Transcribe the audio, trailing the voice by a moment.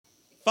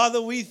Father,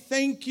 we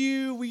thank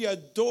you, we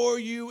adore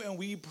you, and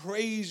we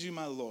praise you,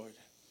 my Lord.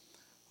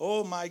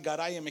 Oh, my God,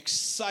 I am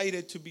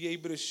excited to be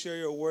able to share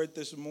your word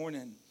this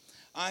morning.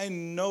 I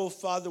know,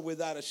 Father,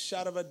 without a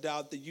shadow of a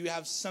doubt that you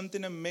have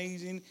something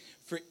amazing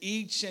for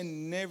each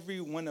and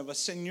every one of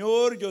us.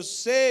 Señor, yo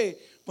sé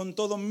con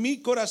todo mi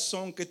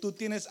corazón que tú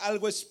tienes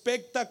algo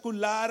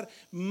espectacular,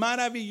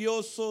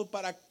 maravilloso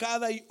para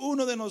cada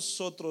uno de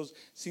nosotros,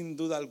 sin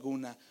duda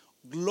alguna.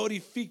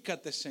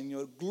 Glorifícate,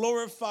 Señor.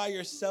 Glorify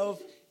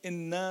yourself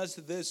in us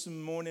this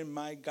morning,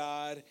 my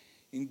God.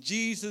 In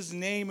Jesus'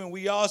 name, and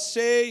we all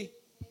say,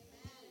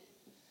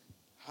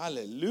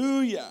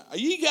 hallelujah. Are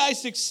you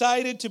guys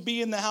excited to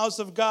be in the house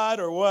of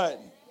God or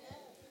what?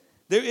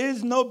 There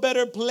is no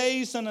better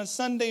place on a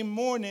Sunday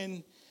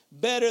morning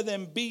better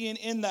than being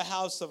in the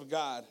house of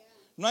God.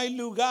 No hay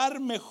lugar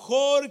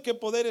mejor que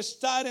poder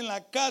estar en la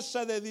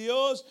casa de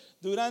Dios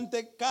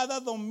durante cada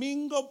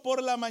domingo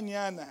por la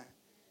mañana.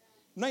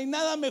 No hay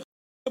nada mejor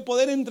que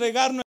poder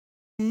entregar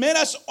nuestras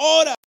primeras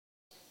horas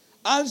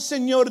al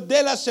Señor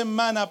de la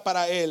semana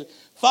para Él.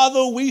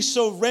 Father, we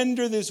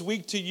surrender this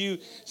week to you.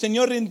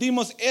 Señor,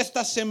 rendimos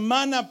esta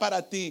semana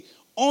para ti.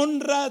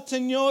 Honra,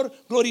 Señor,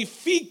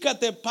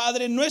 glorifícate,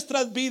 Padre, en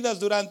nuestras vidas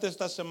durante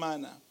esta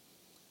semana.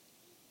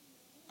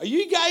 Are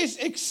you guys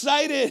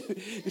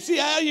excited? See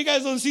how you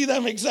guys don't see that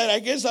I'm excited. I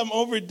guess I'm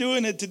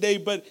overdoing it today,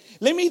 but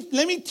let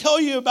me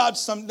tell you about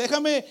something.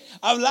 Déjame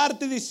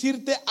hablarte,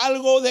 decirte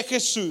algo de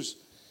Jesús.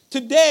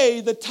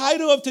 Today, the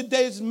title of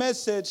today's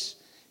message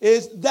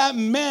is That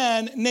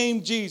Man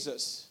Named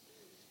Jesus.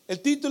 El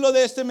título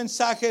de este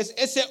mensaje es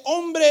Ese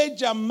hombre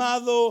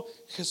llamado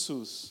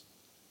Jesús.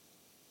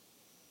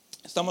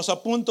 Estamos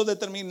a punto de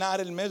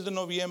terminar el mes de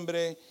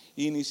noviembre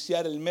e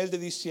iniciar el mes de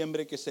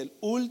diciembre, que es el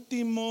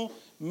último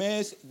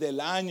mes del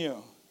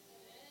año.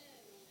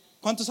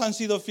 ¿Cuántos han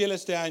sido fieles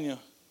este año?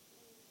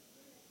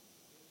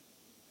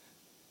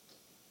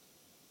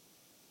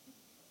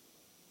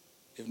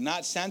 If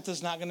not,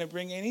 Santa's not going to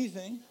bring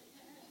anything.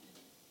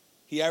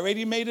 He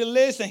already made a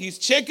list and he's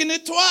checking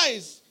it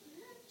twice.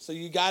 So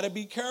you got to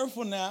be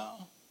careful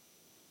now.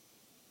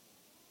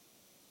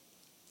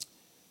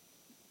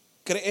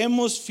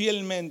 Creemos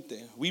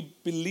fielmente. We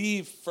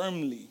believe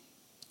firmly.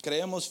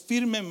 Creemos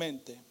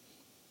firmemente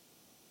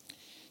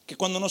que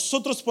cuando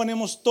nosotros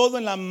ponemos todo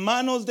en las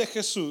manos de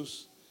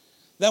Jesús,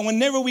 that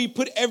whenever we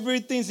put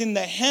everything in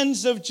the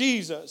hands of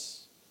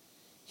Jesus,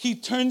 He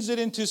turns it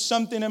into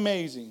something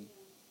amazing.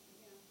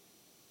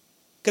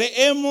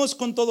 Creemos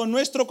con todo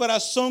nuestro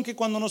corazón que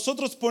cuando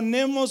nosotros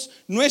ponemos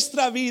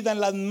nuestra vida en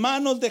las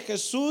manos de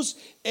Jesús,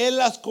 Él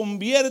las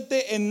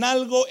convierte en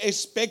algo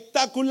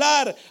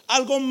espectacular,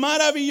 algo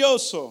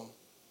maravilloso.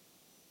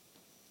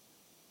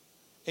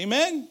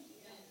 Amen?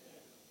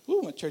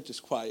 Ooh, my church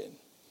is quiet.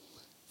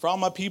 For all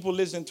my people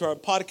listening to our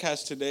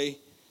podcast today,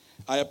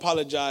 I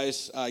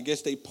apologize. I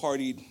guess they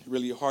partied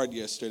really hard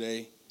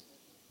yesterday.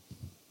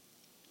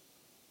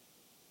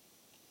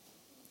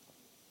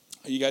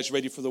 Are you guys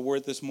ready for the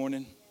word this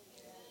morning?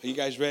 Are you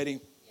guys ready?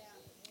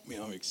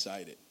 Man, I'm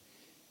excited.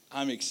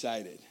 I'm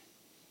excited.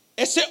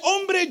 Ese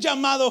hombre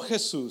llamado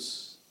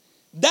Jesús.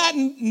 That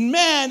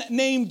man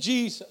named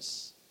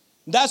Jesus.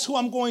 That's who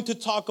I'm going to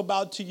talk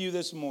about to you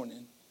this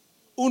morning.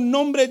 Un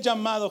hombre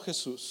llamado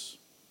Jesús.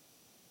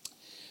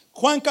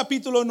 Juan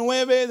capítulo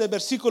 9, de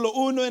versículo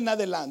 1 en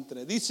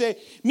adelante. Dice,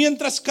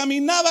 mientras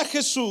caminaba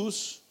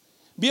Jesús,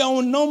 vio a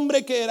un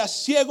hombre que era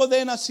ciego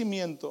de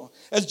nacimiento.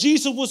 As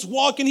Jesus was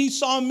walking, he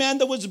saw a man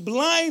that was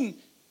blind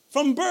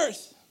from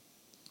birth.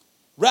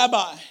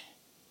 Rabbi,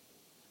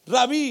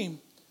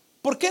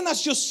 ¿por qué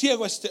nació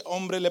ciego este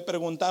hombre? Le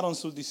preguntaron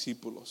sus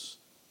discípulos.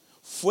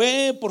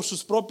 ¿Fue por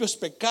sus propios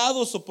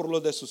pecados o por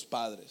los de sus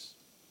padres?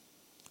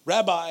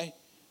 Rabbi,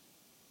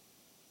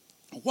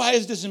 why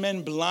is this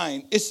man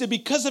blind? Is it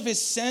because of his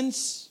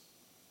sins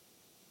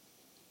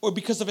or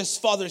because of his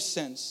father's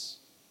sins?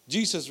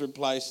 Jesus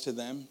replies to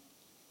them,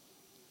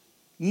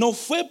 no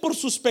fue por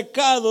sus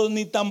pecados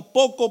ni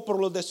tampoco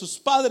por los de sus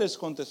padres,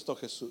 contestó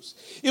Jesús.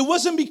 It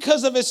wasn't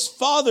because of his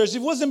fathers,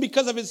 it wasn't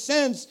because of his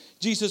sins,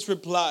 Jesus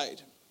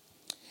replied.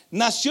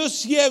 Nació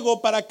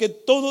ciego para que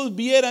todos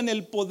vieran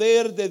el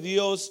poder de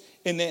Dios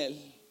en él.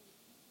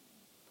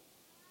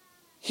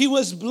 He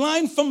was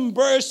blind from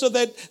birth so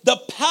that the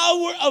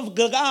power of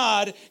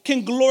God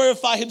can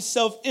glorify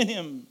himself in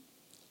him.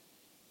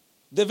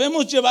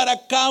 Debemos llevar a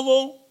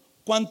cabo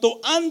cuanto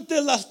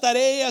antes las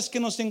tareas que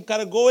nos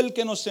encargó el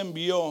que nos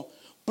envió.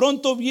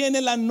 Pronto viene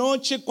la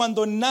noche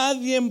cuando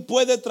nadie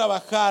puede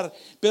trabajar,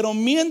 pero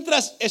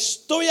mientras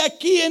estoy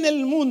aquí en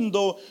el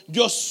mundo,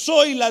 yo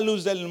soy la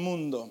luz del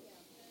mundo.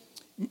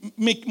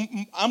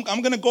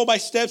 I'm going to go by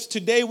steps.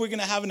 Today we're going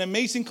to have an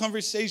amazing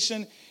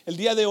conversation. El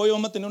día de hoy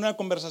vamos a tener una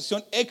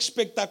conversación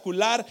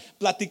espectacular.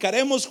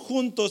 Platicaremos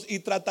juntos y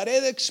trataré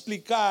de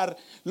explicar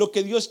lo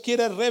que Dios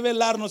quiere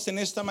revelarnos en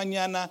esta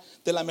mañana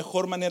de la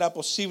mejor manera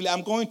posible.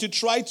 I'm going to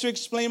try to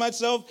explain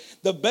myself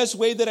the best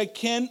way that I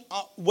can,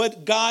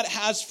 what God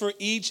has for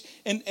each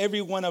and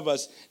every one of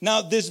us.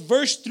 Now, this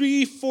verse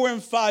 3, 4,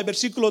 and 5,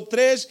 versículo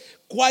 3,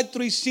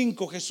 4 y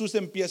 5, Jesús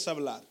empieza a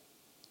hablar.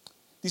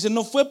 Dice,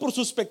 no fue por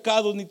sus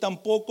pecados ni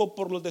tampoco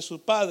por los de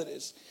sus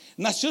padres.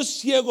 Nació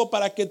ciego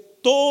para que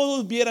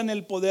todos vieran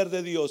el poder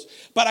de Dios.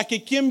 ¿Para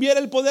que quién viera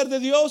el poder de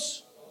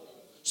Dios?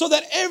 So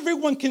that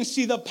everyone can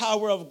see the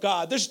power of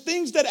God. There's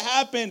things that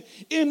happen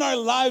in our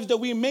lives that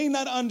we may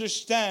not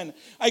understand.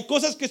 Hay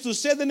cosas que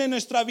suceden en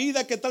nuestra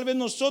vida que tal vez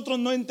nosotros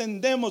no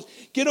entendemos.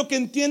 Quiero que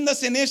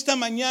entiendas en esta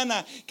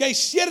mañana que hay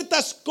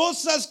ciertas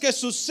cosas que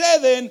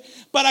suceden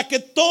para que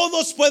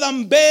todos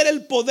puedan ver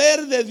el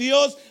poder de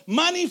Dios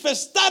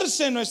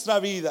manifestarse en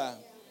nuestra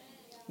vida.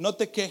 No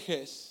te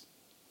quejes.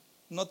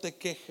 No te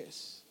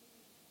quejes.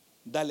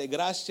 Dale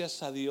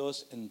gracias a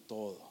Dios en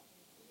todo.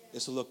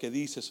 Eso es lo que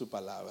dice su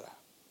palabra.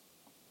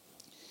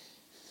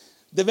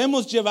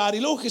 Debemos llevar, y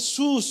luego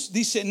Jesús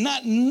dice,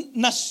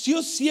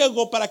 nació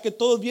ciego para que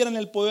todos vieran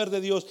el poder de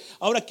Dios.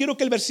 Ahora quiero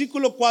que el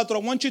versículo 4,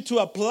 I want you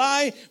to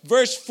apply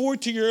verse 4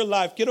 to your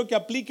life. Quiero que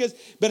apliques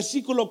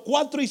versículo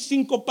 4 y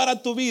 5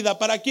 para tu vida.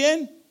 ¿Para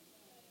quién?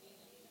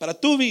 Para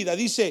tu vida.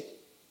 Dice,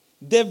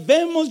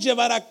 debemos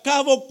llevar a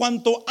cabo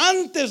cuanto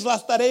antes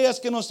las tareas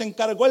que nos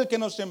encargó el que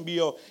nos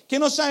envió.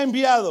 ¿Quién nos ha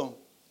enviado?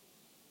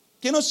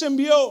 ¿Quién nos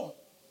envió?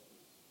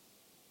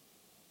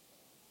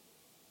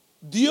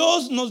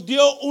 Dios nos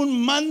dio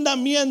un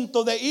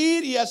mandamiento de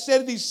ir y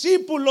hacer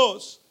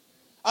discípulos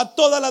a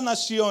todas las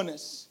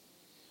naciones.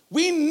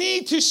 We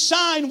need to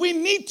shine. We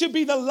need to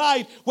be the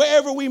light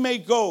wherever we may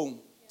go.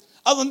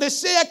 A donde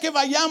sea que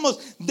vayamos,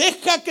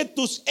 deja que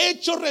tus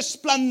hechos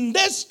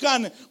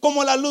resplandezcan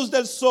como la luz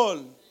del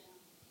sol.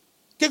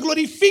 Que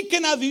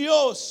glorifiquen a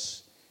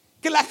Dios.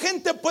 Que la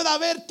gente pueda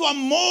ver tu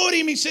amor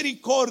y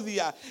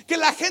misericordia. Que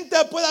la gente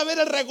pueda ver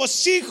el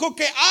regocijo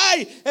que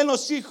hay en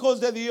los hijos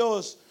de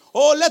Dios.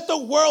 Oh, let the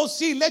world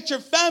see, let your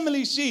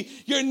family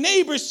see, your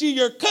neighbors see,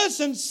 your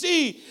cousins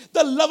see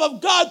the love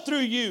of God through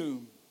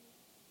you.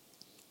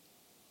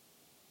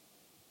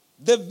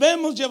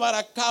 Debemos llevar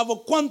a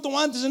cabo cuanto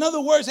antes. In other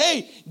words,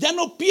 hey, ya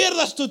no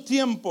pierdas tu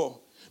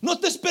tiempo. No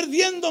estés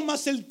perdiendo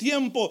más el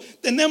tiempo.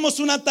 Tenemos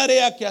una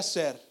tarea que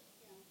hacer.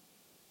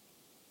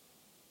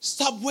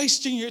 Stop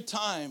wasting your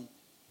time.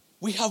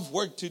 We have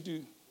work to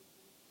do.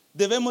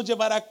 Debemos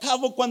llevar a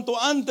cabo cuanto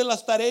antes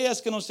las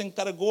tareas que nos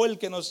encargó el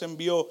que nos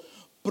envió.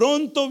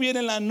 Pronto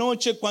viene la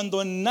noche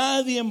cuando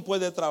nadie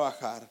puede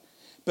trabajar.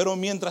 Pero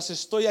mientras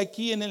estoy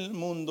aquí en el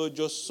mundo,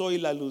 yo soy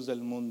la luz del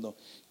mundo.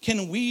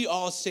 Can we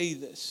all say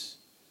this?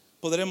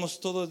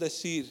 Podremos todos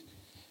decir,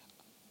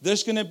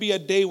 there's going to be a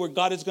day where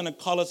God is going to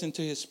call us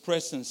into His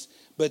presence.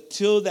 But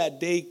till that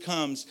day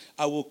comes,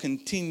 I will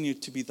continue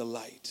to be the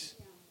light.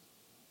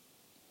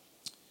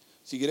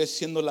 Seguiré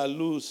siendo la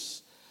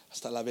luz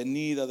hasta la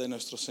venida de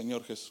nuestro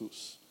Señor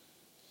Jesús.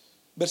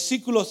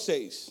 Versículo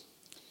 6.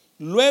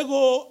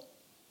 Luego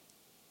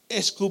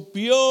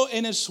escupió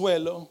en el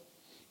suelo,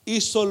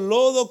 hizo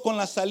lodo con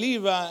la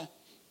saliva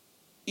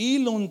y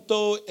lo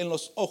untó en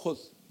los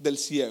ojos del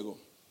ciego.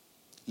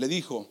 Le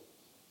dijo,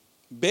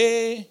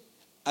 ve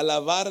a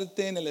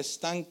lavarte en el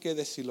estanque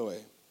de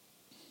Siloé.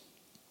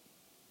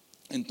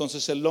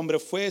 Entonces el hombre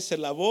fue, se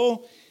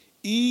lavó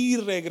y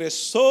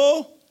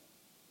regresó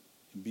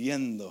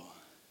viendo.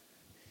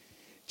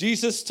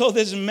 Jesus told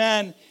this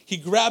man, he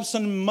grabbed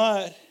some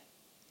mud.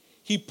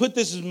 He put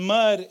this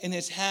mud in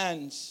his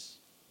hands.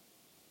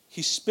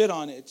 He spit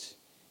on it.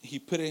 He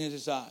put it in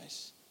his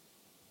eyes.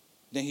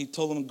 Then he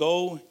told him,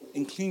 go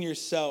and clean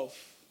yourself.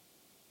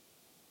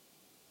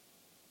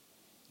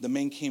 The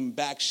man came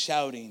back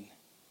shouting,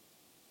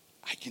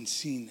 I can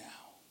see now.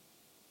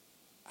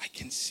 I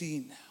can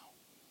see now.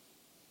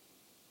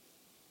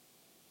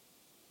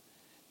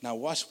 Now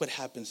watch what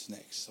happens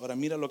next. Ahora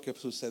mira lo que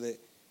sucede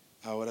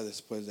ahora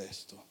después de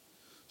esto.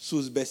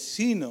 Sus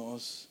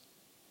vecinos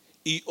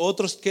y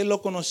otros que lo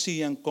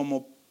conocían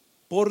como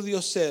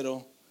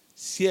pordiosero,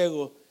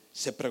 ciego,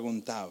 se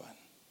preguntaban.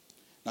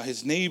 Now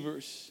his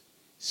neighbors,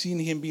 seeing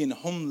him being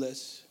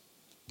homeless,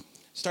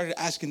 started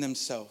asking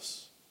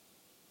themselves,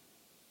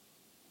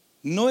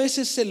 ¿no es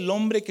ese el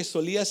hombre que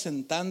solía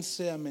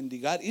sentarse a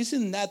mendigar?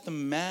 Isn't that the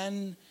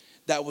man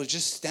that was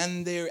just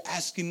standing there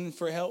asking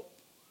for help?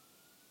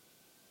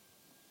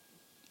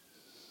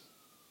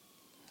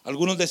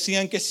 Algunos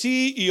decían que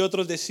sí y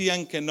otros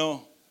decían que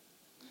no.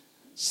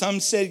 Some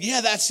said,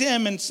 yeah, that's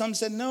him. And some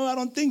said, no, I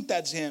don't think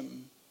that's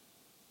him.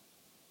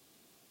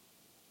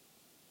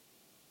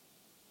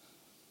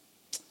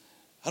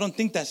 I don't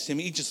think that's him.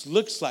 He just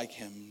looks like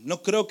him. No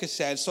creo que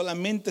sea él,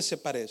 solamente se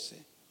parece.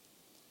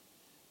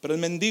 Pero el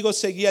mendigo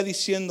seguía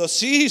diciendo,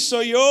 sí,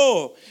 soy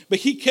yo. But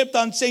he kept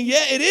on saying,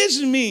 yeah, it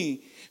is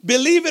me.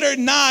 Believe it or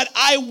not,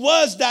 I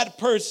was that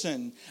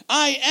person.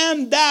 I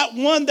am that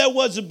one that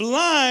was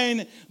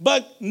blind,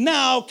 but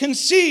now can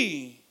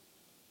see.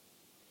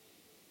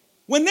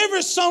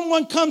 Whenever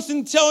someone comes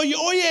and tells you,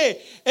 oye,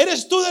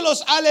 eres tú de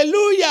los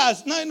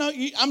aleluyas. No,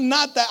 I'm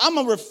not that. I'm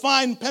a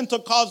refined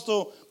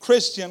Pentecostal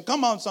Christian.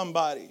 Come on,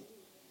 somebody.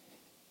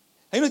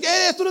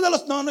 ¿Eres tú de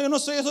los? No, yo no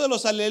soy eso de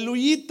los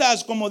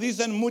aleluyitas, como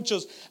dicen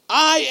muchos.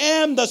 I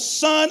am the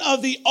son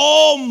of the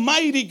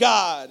Almighty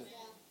God.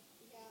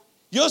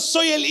 Yo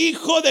soy el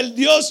hijo del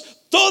Dios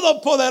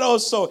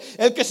Todopoderoso.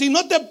 El que si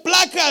no te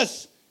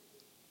placas,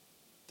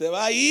 te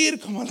va a ir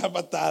como la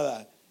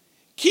patada.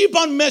 Keep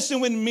on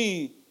messing with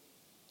me.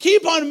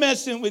 Keep on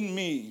messing with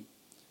me.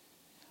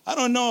 I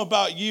don't know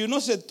about you, no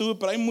sé tú,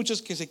 pero hay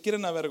muchos que se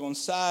quieren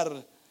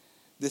avergonzar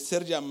de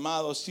ser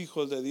llamados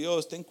hijos de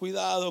Dios. Ten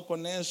cuidado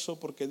con eso,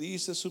 porque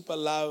dice su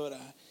palabra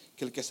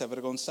que el que se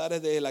avergonzare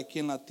de él aquí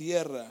en la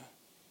tierra,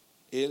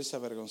 él se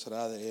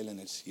avergonzará de él en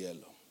el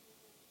cielo.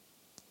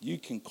 You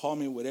can call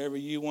me whatever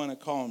you want to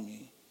call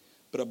me,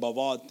 but above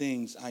all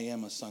things, I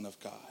am a son of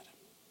God.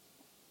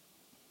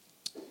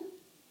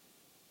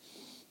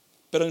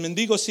 Pero el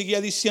mendigo seguía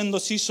diciendo,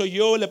 sí soy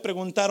yo. Le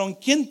preguntaron,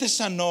 ¿quién te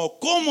sanó?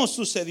 ¿Cómo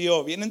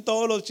sucedió? Vienen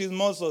todos los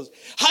chismosos.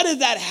 How did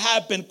that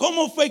happen?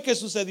 ¿Cómo fue que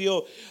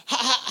sucedió?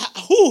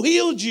 Who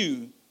healed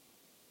you?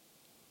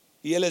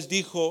 Y él les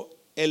dijo,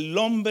 el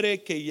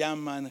hombre que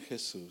llaman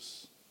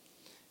Jesús.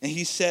 And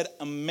he said,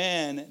 a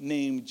man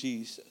named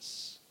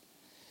Jesus.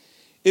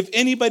 If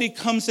anybody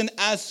comes and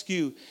asks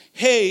you,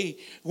 hey,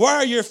 why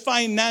are your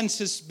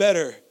finances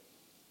better?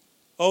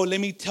 Oh, let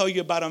me tell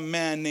you about a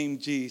man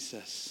named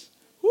Jesus.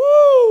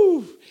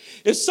 Woo!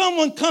 If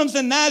someone comes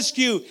and asks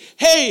you,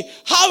 hey,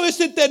 how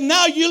is it that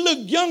now you look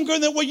younger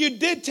than what you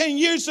did 10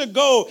 years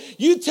ago?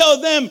 You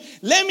tell them,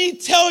 let me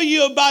tell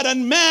you about a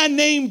man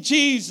named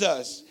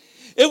Jesus.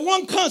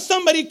 If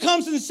somebody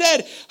comes and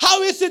said,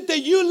 how is it that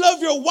you love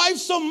your wife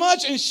so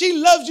much and she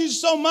loves you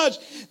so much?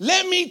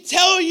 Let me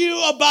tell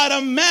you about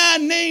a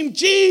man named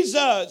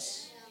Jesus.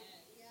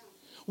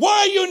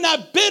 Why are you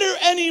not bitter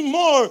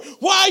anymore?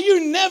 Why are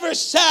you never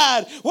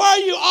sad? Why are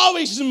you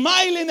always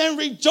smiling and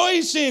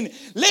rejoicing?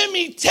 Let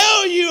me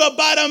tell you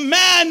about a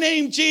man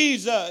named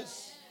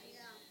Jesus.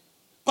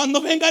 Cuando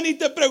vengan y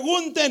te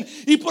pregunten,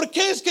 ¿y por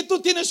qué es que tú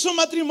tienes un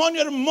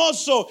matrimonio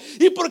hermoso?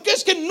 ¿Y por qué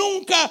es que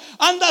nunca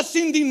andas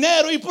sin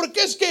dinero? ¿Y por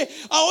qué es que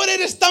ahora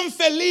eres tan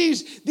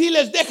feliz?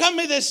 Diles,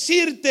 déjame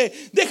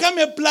decirte,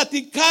 déjame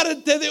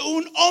platicarte de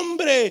un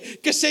hombre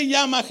que se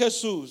llama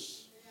Jesús.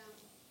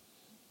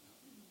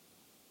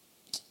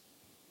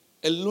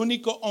 El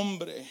único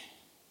hombre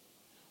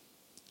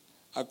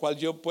a cual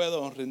yo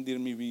puedo rendir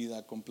mi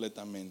vida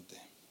completamente,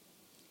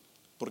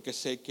 porque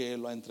sé que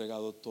Él lo ha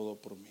entregado todo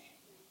por mí.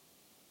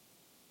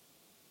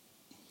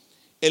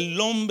 El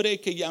hombre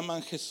que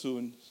llaman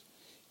Jesús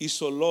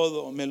hizo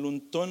lodo, me lo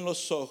untó en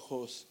los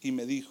ojos y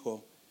me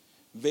dijo,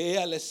 ve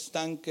al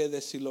estanque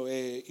de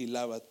Siloé y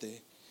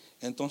lávate.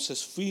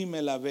 Entonces fui,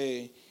 me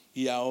lavé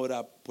y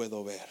ahora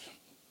puedo ver.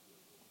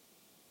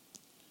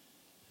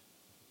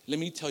 Let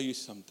me tell you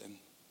something.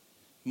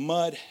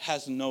 Mud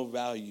has no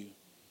value.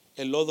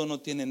 El lodo no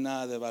tiene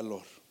nada de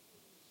valor.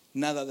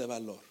 Nada de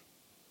valor.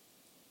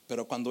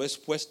 Pero cuando es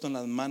puesto en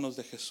las manos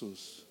de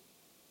Jesús,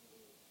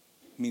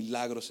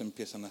 milagros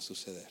empiezan a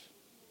suceder.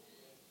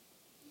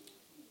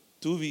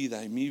 Tu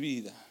vida y mi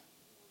vida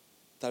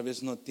tal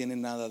vez no tiene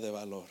nada de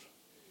valor,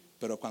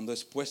 pero cuando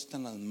es puesta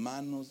en las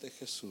manos de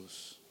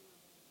Jesús,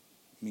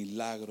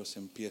 milagros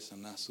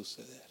empiezan a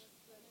suceder.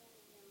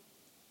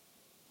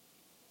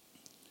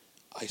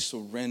 I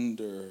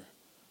surrender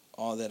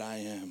all that I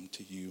am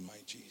to you, my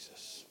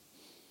Jesus.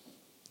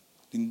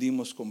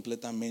 Rindimos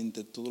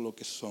completamente todo lo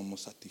que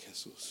somos a ti,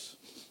 Jesús.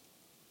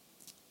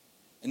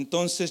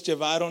 Entonces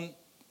llevaron,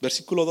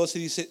 versículo 12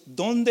 dice,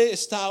 ¿dónde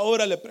está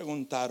ahora? Le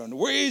preguntaron.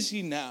 Where is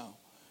he now?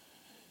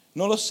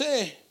 No lo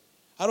sé.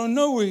 I don't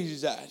know where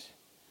he's at.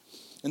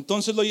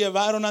 Entonces lo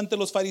llevaron ante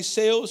los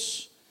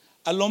fariseos,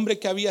 al hombre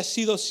que había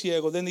sido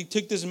ciego. Then they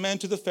took this man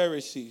to the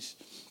Pharisees.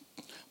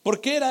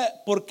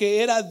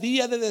 Porque era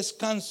día de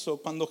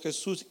descanso cuando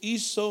Jesús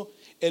hizo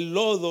el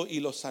lodo y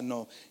lo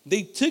sanó.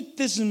 They took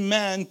this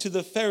man to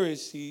the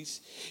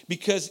Pharisees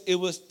because it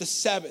was the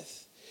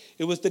Sabbath.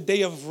 It was the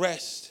day of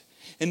rest.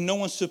 And no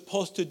one's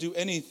supposed to do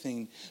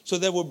anything. So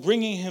they were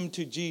bringing him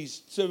to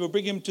Jesus. So they were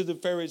bringing him to the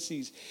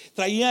Pharisees.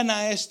 Traían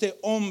a este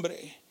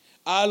hombre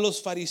a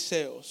los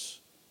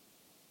fariseos.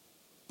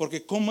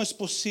 Porque ¿cómo es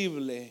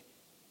posible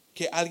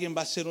que alguien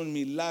va a hacer un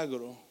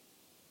milagro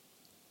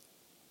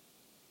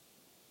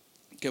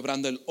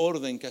quebrando el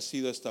orden que ha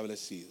sido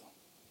establecido?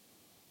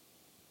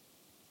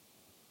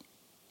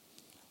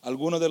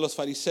 Algunos de los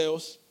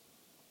fariseos,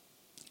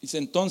 dice,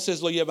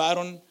 entonces lo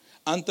llevaron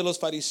ante los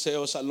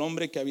fariseos al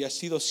hombre que había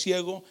sido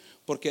ciego,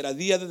 porque era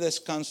día de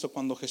descanso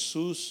cuando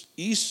Jesús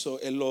hizo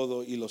el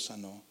lodo y lo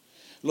sanó.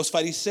 Los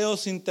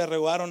fariseos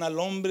interrogaron al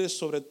hombre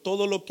sobre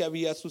todo lo que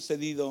había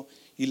sucedido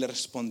y le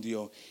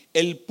respondió,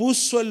 él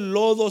puso el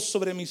lodo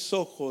sobre mis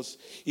ojos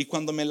y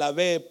cuando me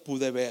lavé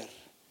pude ver.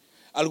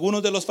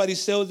 Algunos de los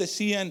fariseos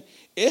decían,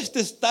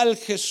 este tal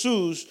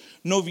Jesús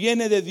no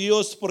viene de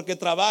Dios porque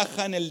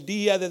trabaja en el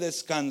día de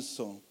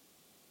descanso.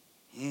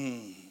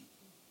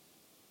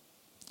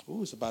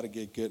 It's about to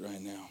get good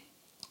right now.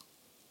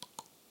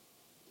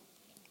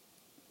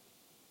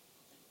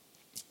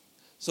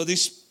 So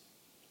these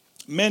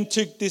men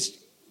took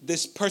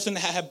this person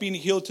that had been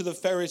healed to the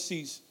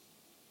Pharisees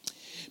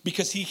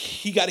because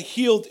he got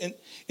healed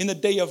in the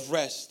day of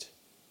rest.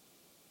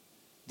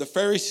 The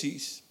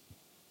Pharisees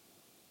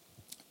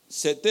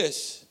said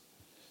this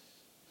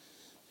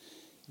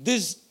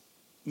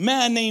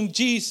man named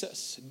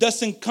Jesus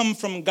doesn't come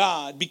from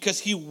God because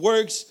he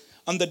works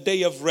on the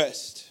day of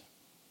rest.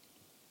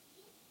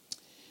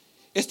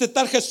 Este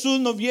tal Jesús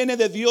no viene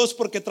de Dios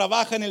porque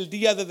trabaja en el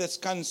día de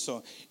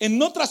descanso.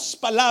 En otras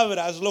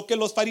palabras, lo que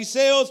los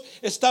fariseos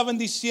estaban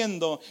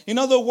diciendo, in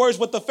other words,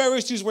 what the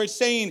Pharisees were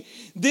saying,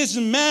 this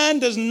man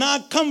does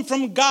not come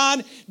from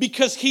God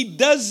because he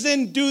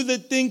doesn't do the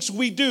things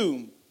we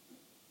do.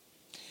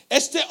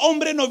 Este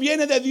hombre no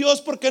viene de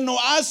Dios porque no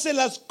hace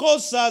las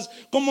cosas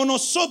como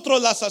nosotros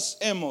las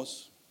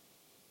hacemos.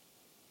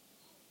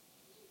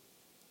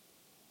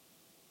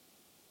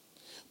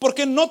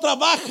 Porque no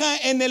trabaja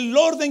en el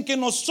orden que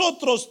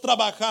nosotros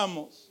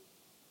trabajamos.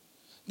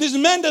 This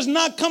man does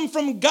not come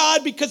from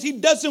God because he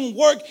doesn't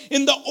work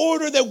in the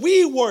order that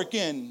we work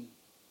in.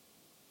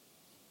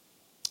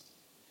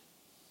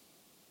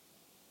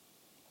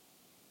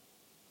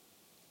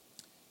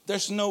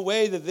 There's no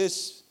way that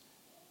this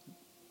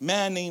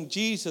man named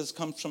Jesus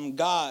comes from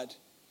God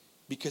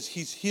because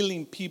he's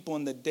healing people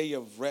on the day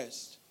of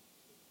rest.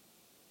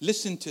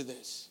 Listen to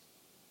this.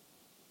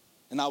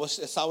 And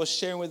as I was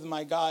sharing with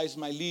my guys,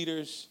 my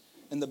leaders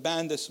in the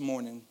band this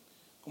morning,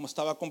 como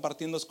estaba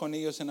compartiendo con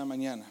ellos en la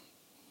mañana.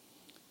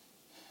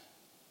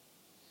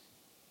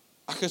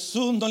 A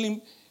Jesús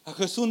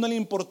no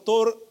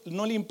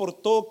le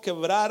importó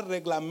quebrar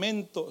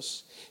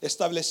reglamentos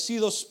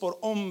establecidos por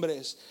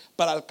hombres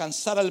para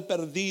alcanzar al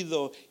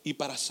perdido y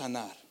para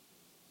sanar.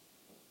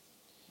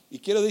 Y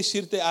quiero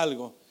decirte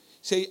algo.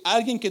 Si hay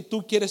alguien que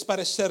tú quieres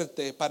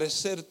parecerte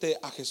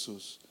a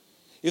Jesús.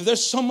 If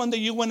there's someone that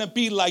you want to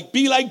be like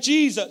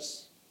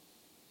Jesus.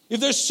 If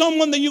there's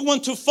someone that you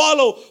want to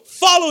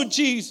follow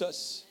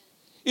Jesus.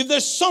 If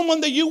there's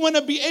someone that you want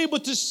to be able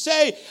to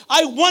say,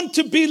 I want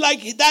to be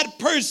like that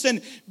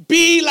person,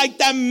 be like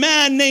that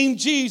man named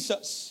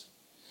Jesus.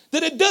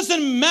 That it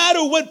doesn't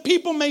matter what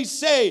people may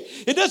say.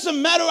 It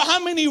doesn't matter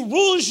how many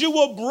rules you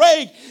will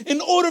break in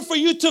order for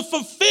you to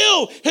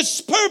fulfill His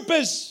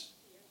purpose.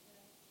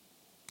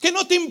 Que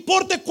no te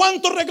importe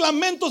cuántos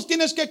reglamentos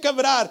tienes que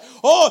quebrar.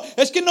 Oh,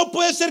 es que no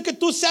puede ser que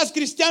tú seas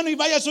cristiano y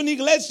vayas a una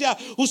iglesia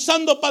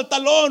usando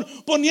pantalón,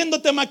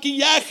 poniéndote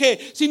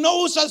maquillaje. Si no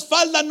usas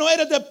falda, no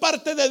eres de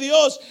parte de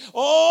Dios.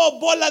 Oh,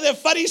 bola de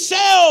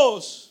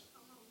fariseos.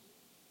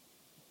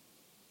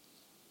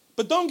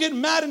 But don't get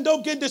mad and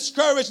don't get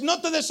discouraged. No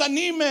te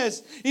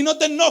desanimes y no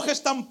te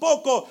enojes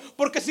tampoco.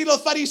 Porque si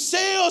los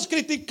fariseos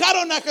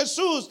criticaron a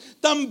Jesús,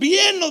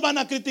 también nos van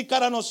a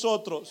criticar a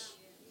nosotros.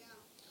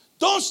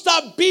 Don't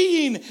stop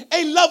being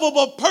a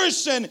lovable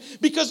person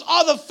because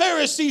all the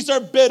Pharisees are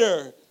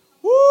bitter.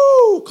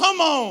 Woo, come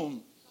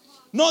on.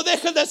 No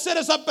dejes de ser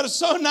esa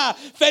persona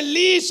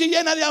feliz y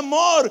llena de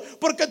amor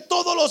porque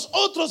todos los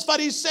otros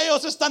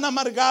fariseos están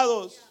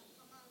amargados.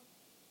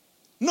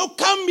 No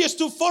cambies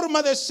tu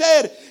forma de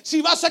ser. Si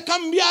vas a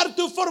cambiar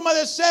tu forma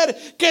de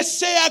ser, que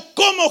sea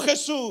como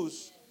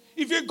Jesús.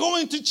 If you're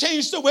going to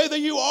change the way that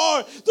you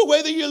are, the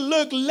way that you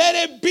look, let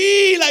it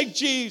be like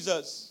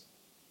Jesus.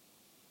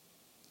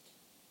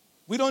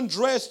 We don't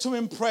dress to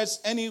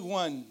impress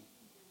anyone.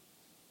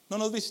 No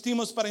nos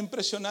vestimos para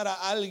impresionar a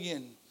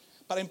alguien,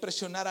 para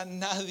impresionar a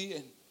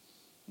nadie.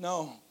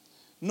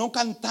 No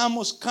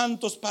cantamos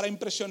cantos para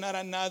impresionar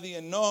a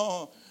nadie.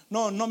 No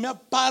me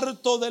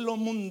aparto de lo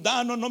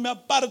mundano, no me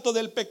aparto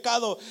del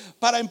pecado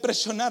para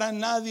impresionar a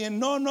nadie.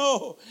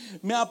 No,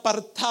 me he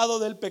apartado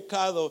del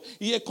pecado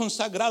y he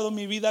consagrado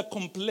mi vida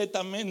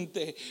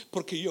completamente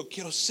porque yo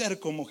quiero ser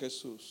como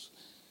Jesús.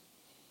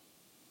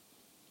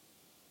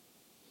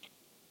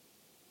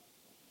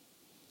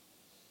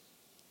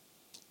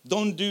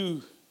 Don't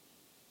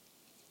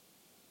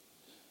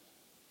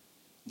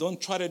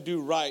try to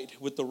do right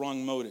with the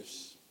wrong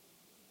motives.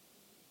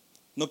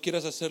 No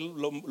quieras hacer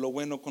lo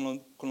bueno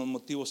con los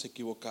motivos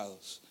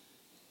equivocados.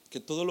 Que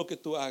todo lo que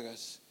tú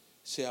hagas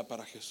sea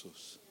para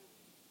Jesús.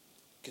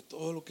 Que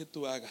todo lo que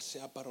tú hagas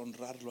sea para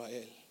honrarlo a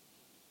Él.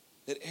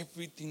 That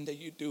everything that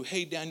you do.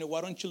 Hey Daniel,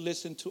 why don't you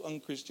listen to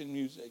unchristian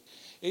music?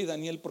 Hey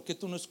Daniel, ¿por qué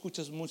tú no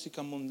escuchas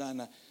música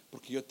mundana?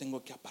 Porque yo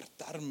tengo que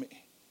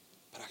apartarme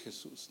para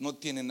Jesús. No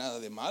tiene nada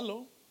de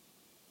malo.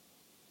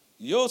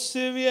 Yo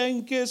sé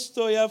bien que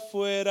estoy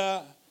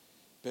afuera,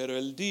 pero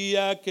el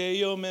día que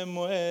yo me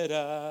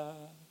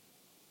muera,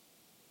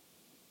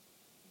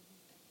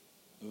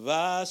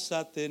 vas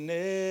a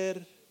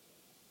tener.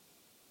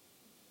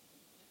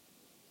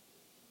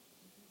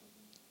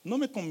 No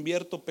me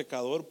convierto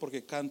pecador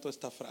porque canto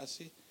esta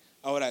frase.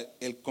 Ahora,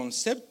 el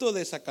concepto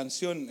de esa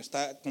canción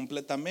está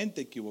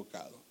completamente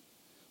equivocado,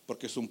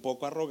 porque es un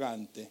poco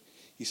arrogante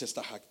y se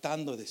está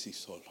jactando de sí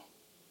solo.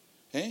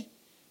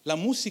 La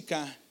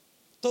música,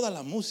 toda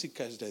la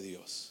música es de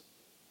Dios.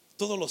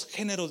 Todos los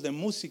géneros de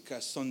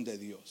música son de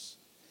Dios.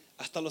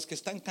 Hasta los que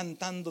están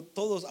cantando,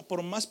 todos,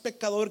 por más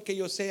pecador que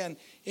ellos sean,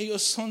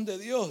 ellos son de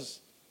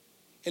Dios.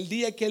 El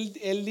día que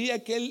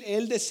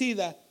él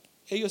decida,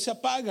 ellos se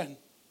apagan.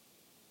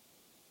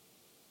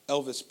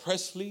 Elvis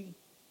Presley,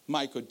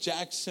 Michael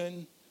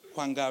Jackson,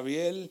 Juan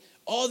Gabriel,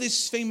 all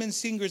these famous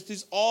singers,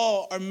 these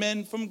all are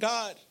men from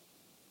God.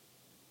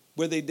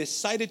 Where they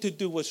decided to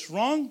do what's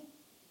wrong,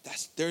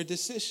 that's their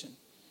decision.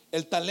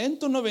 El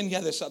talento no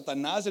venía de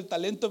Satanás, el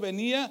talento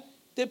venía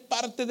de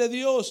parte de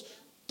Dios.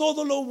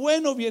 Todo lo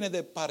bueno viene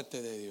de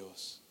parte de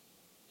Dios.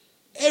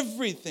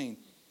 Everything.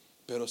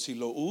 Pero si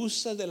lo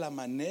usas de la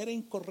manera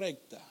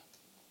incorrecta,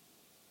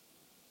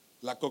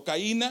 la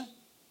cocaína,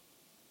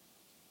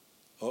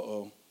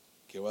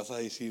 ¿qué vas a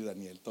decir,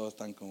 Daniel? Todos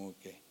están como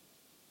que,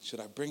 should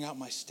I bring out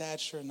my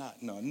stash or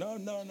not? No.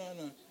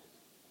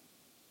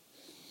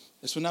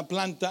 Es una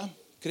planta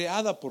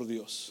creada por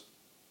Dios,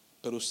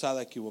 pero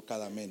usada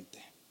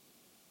equivocadamente.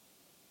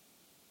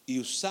 Y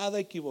usada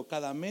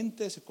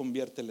equivocadamente se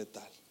convierte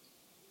letal.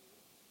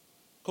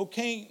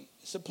 Cocaine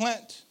is a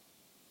plant.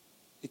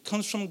 It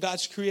comes from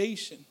God's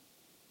creation.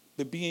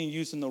 But being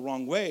used in the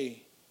wrong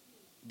way,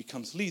 it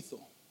becomes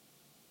lethal.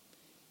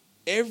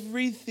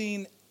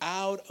 Everything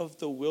out of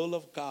the will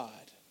of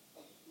God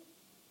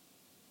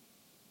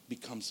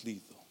becomes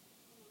lethal.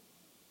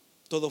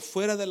 Todo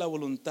fuera de la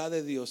voluntad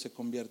de Dios se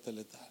convierte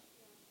letal.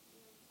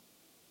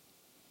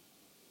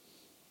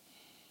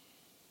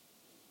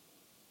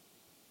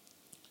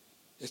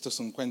 Esto es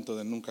un cuento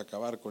de nunca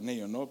acabar con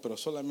ello, ¿no? Pero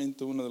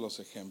solamente uno de los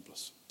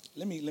ejemplos.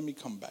 Let me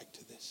come back to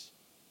this.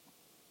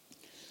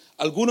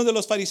 Algunos de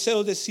los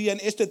fariseos decían,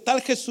 este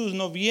tal Jesús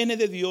no viene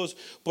de Dios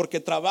porque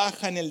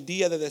trabaja en el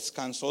día de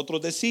descanso.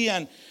 Otros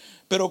decían,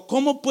 pero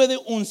 ¿cómo puede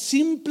un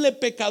simple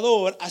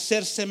pecador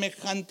hacer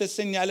semejantes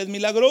señales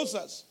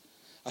milagrosas?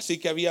 Así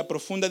que había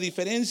profunda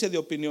diferencia de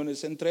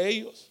opiniones entre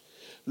ellos.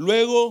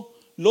 Luego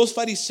los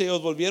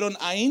fariseos volvieron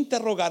a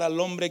interrogar al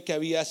hombre que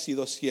había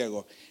sido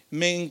ciego.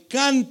 Me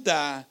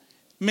encanta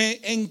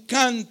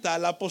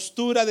la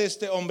postura de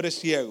este hombre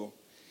ciego.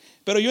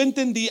 Pero yo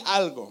entendí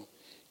algo,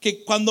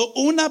 que cuando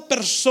una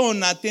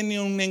persona tiene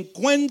un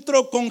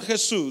encuentro con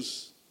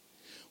Jesús,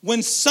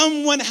 when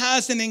someone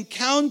has an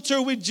encounter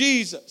with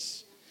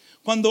Jesus,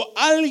 cuando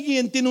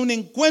alguien tiene un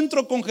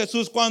encuentro con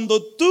Jesús,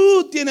 cuando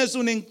tú tienes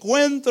un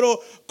encuentro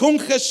con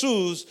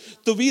Jesús,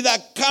 tu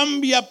vida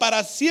cambia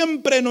para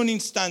siempre en un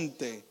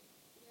instante.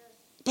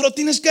 Pero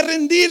tienes que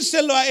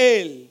rendírselo a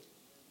Él.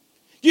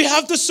 You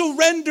have to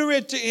surrender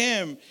it to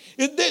Him.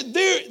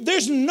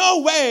 There's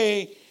no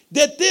way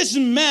that this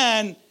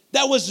man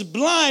that was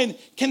blind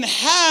can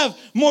have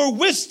more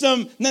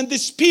wisdom than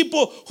these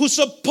people who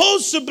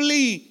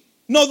supposedly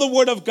know the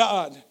Word of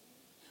God.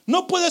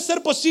 No puede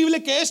ser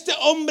posible que este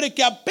hombre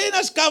que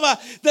apenas acaba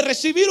de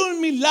recibir un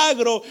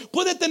milagro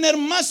puede tener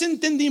más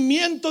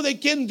entendimiento de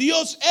quién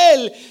Dios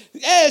Él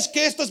es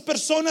que estas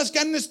personas que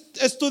han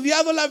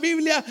estudiado la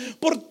Biblia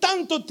por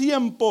tanto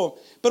tiempo.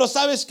 Pero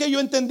 ¿sabes qué? Yo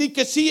entendí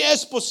que sí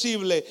es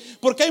posible,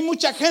 porque hay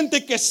mucha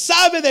gente que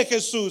sabe de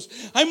Jesús,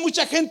 hay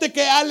mucha gente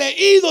que ha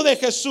leído de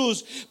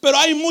Jesús, pero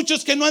hay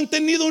muchos que no han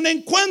tenido un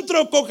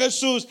encuentro con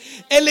Jesús.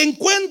 El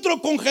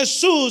encuentro con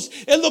Jesús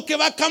es lo que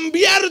va a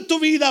cambiar tu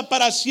vida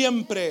para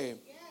siempre.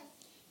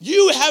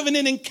 You having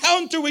an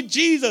encounter with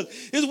Jesus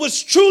is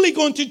what's truly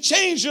going to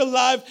change your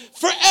life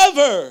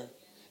forever.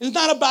 It's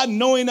not about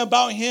knowing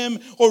about Him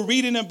or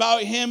reading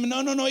about Him.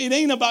 No. It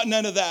ain't about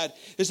none of that.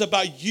 It's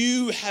about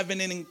you having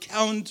an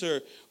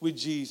encounter with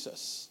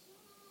Jesus.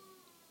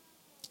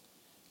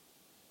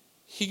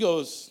 He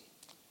goes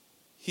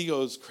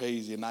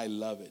crazy and I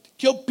love it.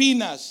 ¿Qué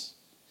opinas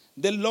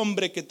del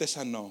hombre que te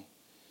sanó?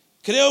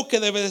 Creo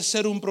que debe de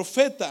ser un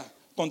profeta,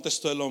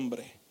 contestó el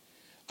hombre.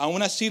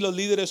 Aún así los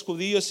líderes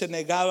judíos se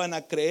negaban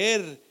a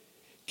creer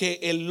que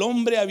el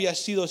hombre había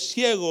sido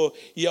ciego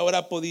y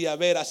ahora podía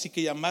ver, así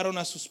que llamaron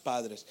a sus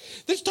padres.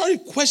 They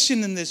started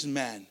questioning this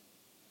man.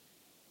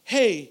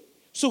 Hey,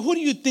 so who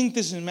do you think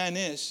this man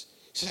is?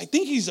 He said, I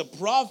think he's a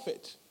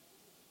prophet.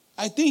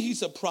 I think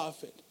he's a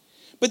prophet.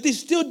 But they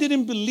still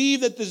didn't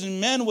believe that this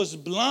man was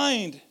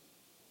blind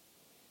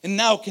and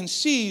now can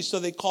see, so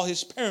they call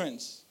his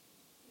parents.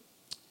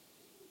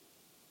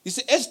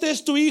 Dice, ¿este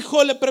es tu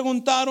hijo? Le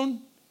preguntaron.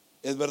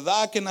 ¿Es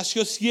verdad que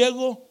nació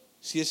ciego?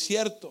 Sí, es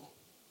cierto.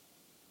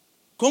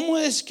 ¿Cómo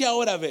es que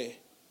ahora ve?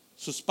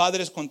 Sus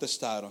padres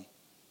contestaron,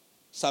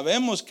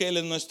 sabemos que él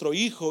es nuestro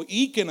hijo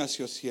y que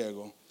nació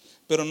ciego,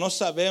 pero no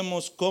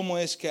sabemos cómo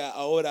es que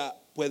ahora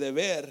puede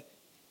ver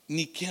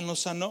ni quién lo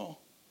sanó.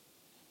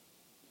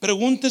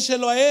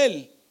 Pregúnteselo a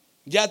él,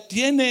 ya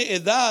tiene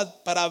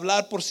edad para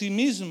hablar por sí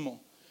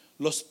mismo.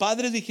 Los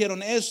padres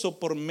dijeron eso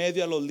por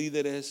medio a los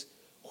líderes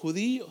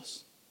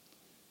judíos.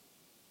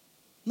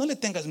 No le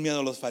tengas miedo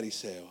a los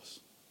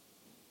fariseos.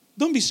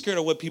 Don't be scared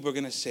of what people are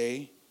going to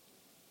say.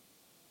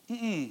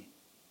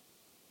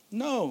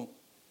 No.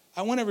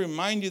 I want to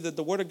remind you that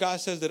the Word of God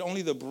says that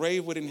only the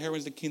brave would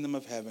inherit the kingdom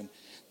of heaven.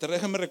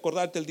 Déjame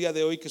recordarte el día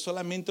de hoy que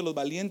solamente los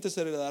valientes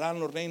heredarán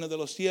los reinos de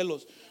los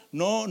cielos.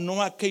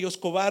 No aquellos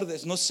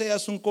cobardes. No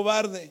seas un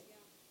cobarde.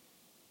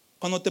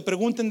 Cuando te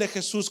pregunten de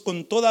Jesús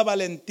con toda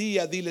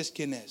valentía, diles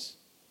quién es.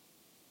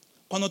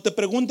 Cuando te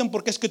pregunten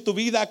por qué es que tu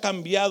vida ha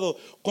cambiado,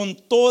 con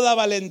toda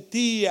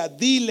valentía,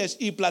 diles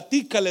y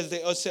platícales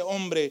de ese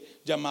hombre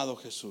llamado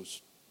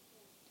Jesús.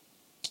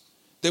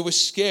 They were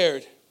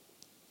scared.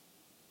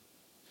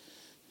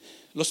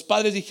 Los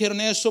padres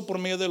dijeron eso por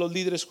medio de los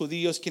líderes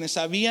judíos, quienes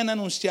habían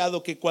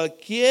anunciado que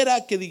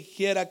cualquiera que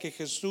dijera que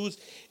Jesús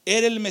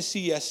era el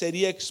Mesías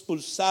sería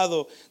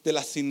expulsado de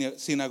la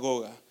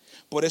sinagoga.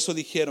 Por eso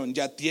dijeron,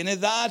 ya tiene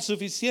edad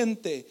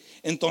suficiente.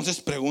 Entonces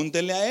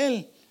pregúntenle a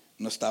él.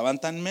 No estaban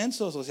tan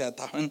mensos, o sea,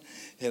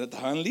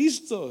 estaban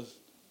listos.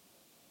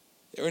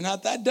 They were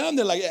not that dumb.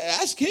 They're like,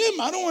 ask him.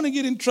 I don't want to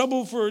get in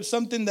trouble for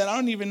something that I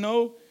don't even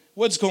know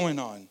what's going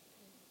on.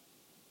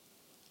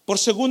 Por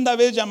segunda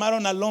vez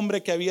llamaron al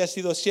hombre que había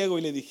sido ciego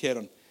y le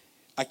dijeron.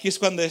 Aquí es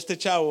cuando este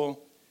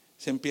chavo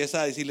se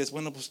empieza a decirles,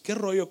 bueno, pues ¿qué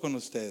rollo con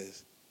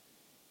ustedes?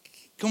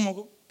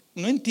 ¿Cómo?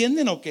 ¿No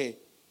entienden o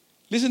qué?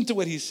 Listen to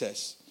what he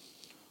says.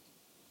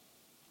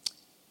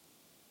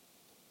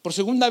 Por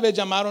segunda vez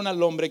llamaron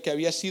al hombre que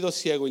había sido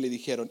ciego y le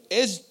dijeron,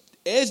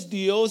 es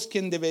Dios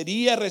quien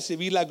debería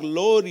recibir la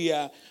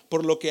gloria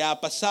por lo que ha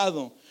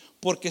pasado,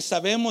 porque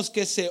sabemos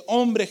que ese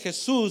hombre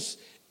Jesús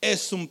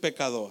es un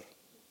pecador.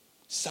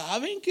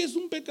 ¿Saben que es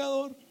un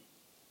pecador?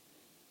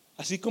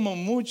 Así como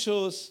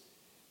muchos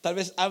tal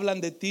vez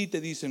hablan de ti y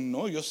te dicen,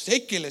 no, yo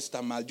sé que él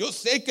está mal, yo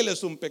sé que él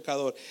es un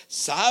pecador.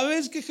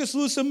 ¿Sabes que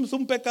Jesús es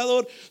un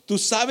pecador? Tú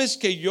sabes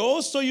que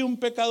yo soy un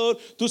pecador,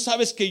 tú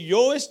sabes que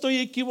yo estoy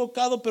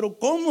equivocado, pero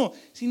 ¿cómo?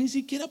 Si ni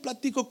siquiera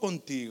platico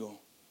contigo.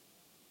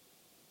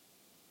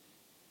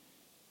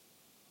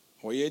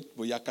 Oye,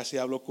 pues ya casi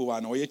hablo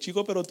cubano. Oye,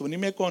 chico, pero tú ni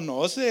me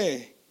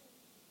conoces.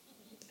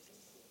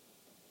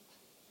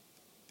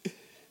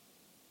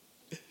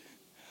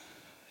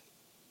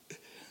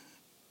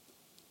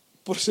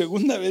 Por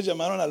segunda vez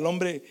llamaron al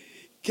hombre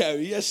que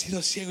había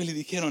sido ciego y le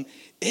dijeron,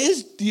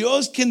 es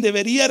Dios quien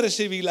debería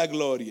recibir la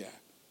gloria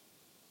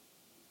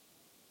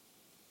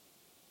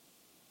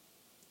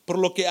por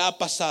lo que ha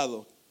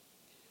pasado.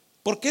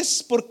 ¿Por qué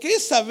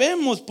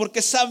sabemos?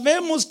 Porque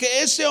sabemos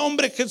que ese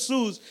hombre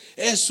Jesús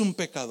es un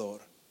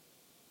pecador.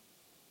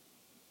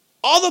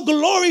 All the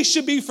glory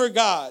should be for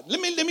God. Let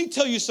me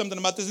tell you something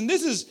about this. And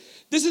this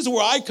is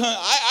where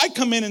I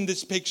come in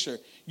this picture.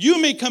 You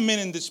may come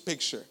in this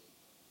picture.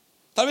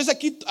 Tal vez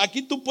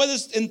aquí tú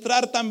puedes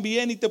entrar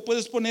también y te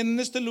puedes poner en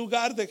este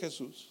lugar de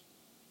Jesús.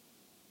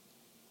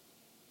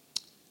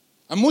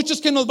 Hay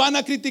muchos que nos van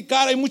a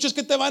criticar, hay muchos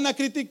que te van a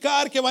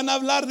criticar, que van a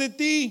hablar de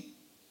ti,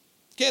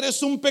 que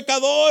eres un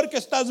pecador, que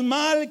estás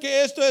mal,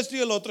 que esto y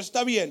el otro.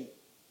 Está bien.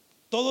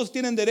 Todos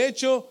tienen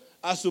derecho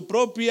a su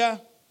propia,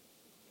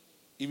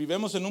 y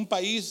vivimos en un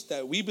país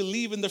that we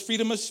believe in the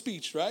freedom of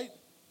speech, right?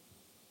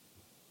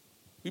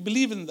 We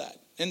believe in that,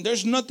 and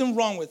there's nothing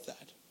wrong with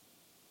that.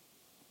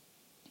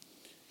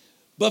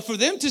 But for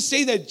them to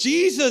say that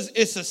Jesus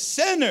is a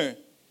sinner,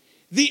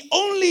 the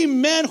only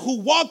man who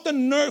walked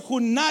on earth who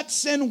not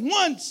sinned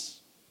once.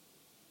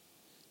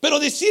 Pero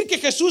decir que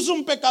Jesús es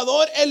un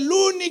pecador, el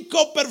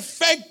único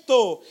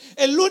perfecto,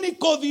 el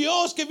único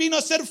Dios que vino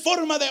a ser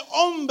forma de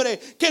hombre,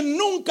 que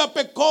nunca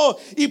pecó,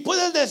 y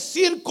puedes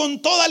decir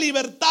con toda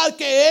libertad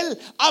que Él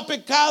ha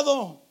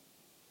pecado.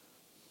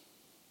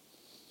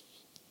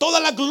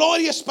 Toda la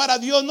gloria es para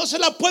Dios, no se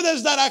la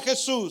puedes dar a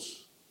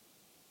Jesús,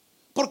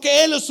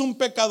 porque Él es un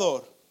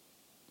pecador.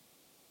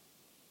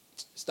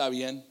 Está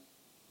bien.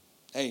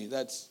 Hey,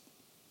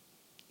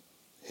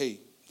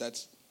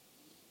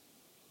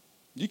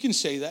 you can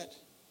say that.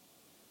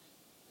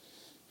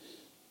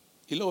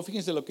 Y luego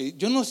fíjense lo que,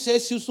 yo no sé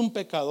si es un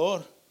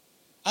pecador.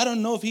 I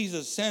don't know if he's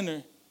a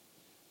sinner.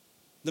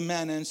 The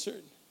man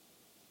answered.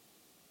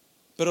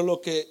 Pero lo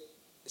que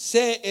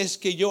sé es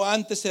que yo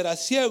antes era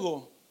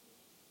ciego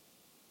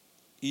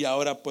y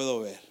ahora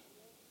puedo ver.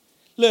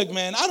 Look,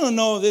 man, I don't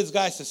know if this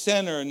guy's a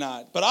sinner or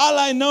not, but all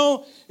I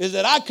know is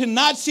that I could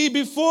not see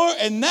before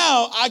and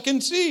now I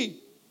can see.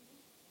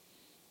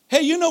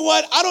 Hey, you know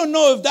what? I don't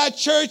know if that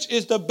church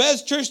is the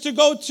best church to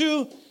go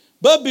to,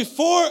 but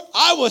before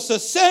I was a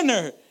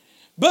sinner.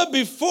 But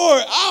before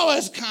I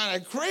was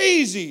kind of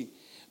crazy.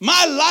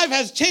 My life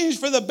has changed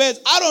for the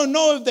best. I don't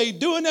know if they're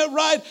doing it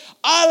right.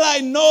 All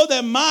I know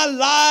that my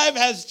life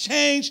has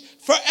changed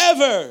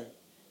forever.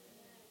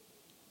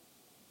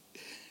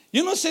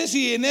 Yo no sé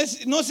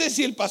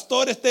si el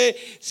pastor esté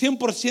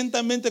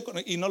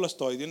 100% y no lo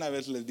estoy, de una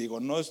vez les digo,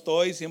 no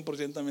estoy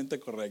 100%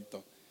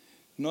 correcto.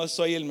 No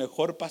soy el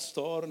mejor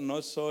pastor,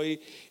 no soy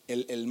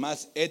el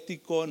más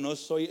ético, no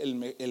soy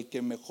el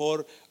que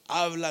mejor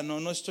habla,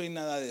 no estoy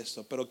nada de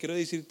eso. Pero quiero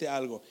decirte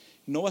algo,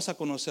 no vas a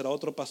conocer a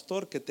otro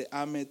pastor que te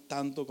ame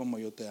tanto como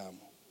yo te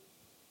amo.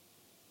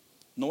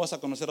 No vas a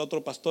conocer a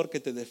otro pastor que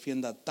te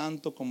defienda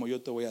tanto como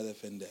yo te voy a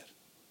defender.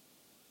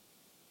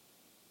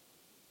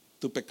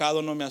 ¿Tu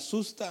pecado no me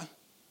asusta?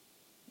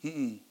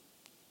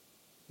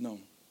 No.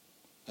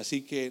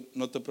 Así que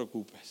no te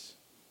preocupes.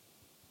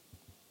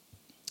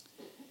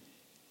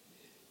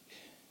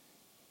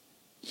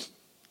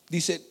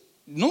 Dice,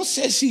 no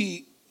sé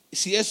si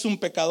es un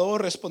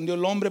pecador, respondió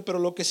el hombre, pero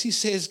lo que sí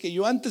sé es que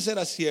yo antes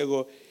era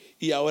ciego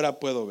y ahora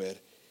puedo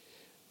ver.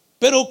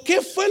 Pero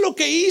 ¿qué fue lo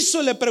que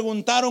hizo? Le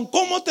preguntaron,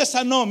 ¿cómo te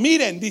sanó?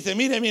 Miren, dice,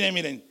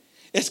 miren,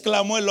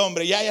 exclamó el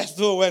hombre, ya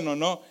estuvo bueno,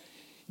 ¿no?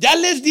 Ya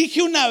les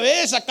dije una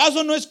vez,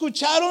 ¿acaso no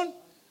escucharon?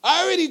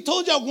 I already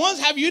told you once,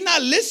 have you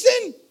not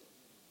listened?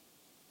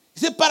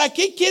 Dice, ¿para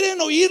qué quieren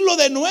oírlo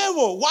de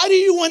nuevo? Why do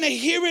you want to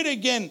hear it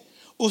again?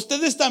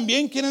 ¿Ustedes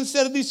también quieren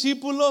ser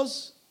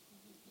discípulos?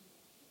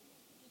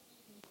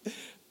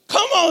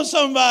 Come on,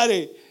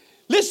 somebody.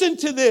 Listen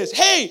to this.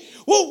 Hey,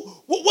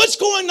 what's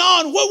going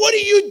on? What are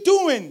you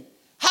doing?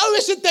 How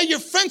is it that your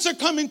friends are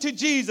coming to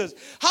Jesus?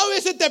 How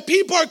is it that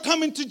people are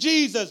coming to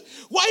Jesus?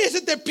 Why is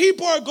it that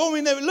people are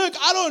going there? Look,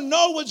 I don't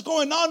know what's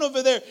going on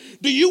over there.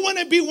 Do you want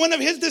to be one of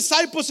his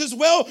disciples as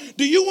well?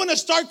 Do you want to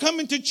start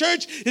coming to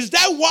church? Is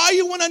that why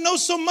you want to know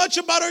so much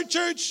about our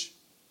church?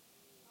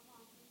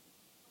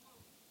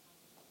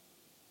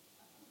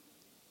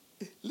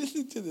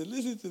 Listen to this,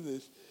 listen to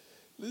this.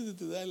 Listen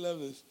to this, I love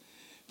this.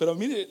 Pero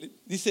mire,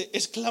 dice,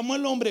 exclamó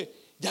el hombre,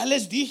 ya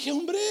les dije,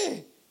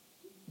 hombre.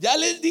 Ya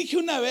les dije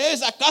una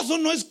vez, ¿acaso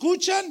no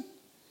escuchan?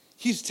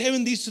 He's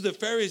telling these to the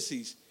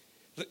Pharisees.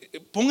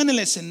 Pongan el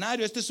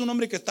escenario, este es un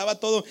hombre que estaba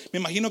todo, me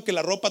imagino que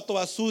la ropa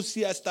toda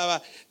sucia,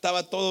 estaba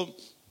todo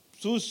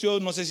sucio,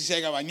 no sé si se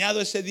haya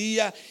bañado ese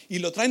día, y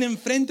lo traen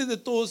enfrente de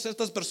todas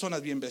estas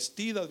personas bien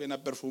vestidas, bien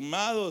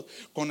aperfumados,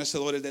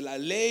 conocedores de la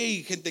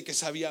ley, gente que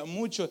sabía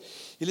mucho,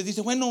 y les dice,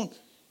 bueno,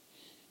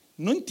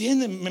 no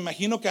entienden, me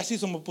imagino que así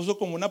se me puso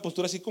como una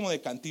postura así como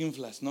de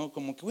Cantinflas, ¿no?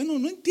 Como que, bueno,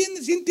 no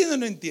entienden, sí entienden o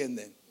no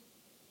entienden.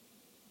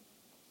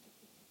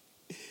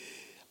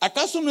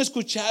 ¿Acaso no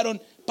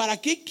escucharon? ¿Para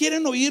qué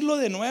quieren oírlo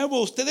de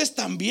nuevo? ¿Ustedes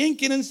también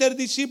quieren ser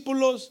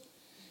discípulos?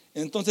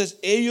 Entonces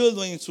ellos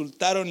lo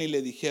insultaron y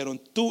le dijeron,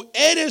 tú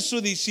eres su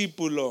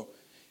discípulo.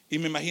 Y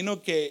me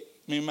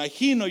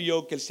imagino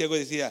yo que el ciego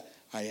decía,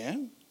 I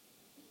am.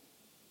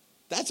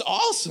 That's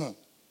awesome.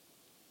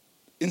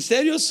 ¿En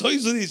serio soy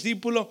su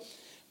discípulo?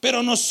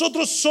 Pero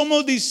nosotros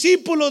somos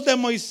discípulos de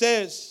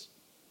Moisés.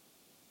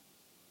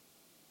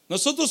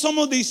 Nosotros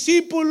somos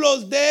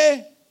discípulos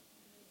de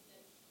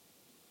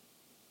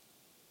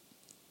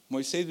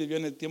Moisés. Vivió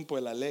en el tiempo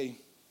de la ley.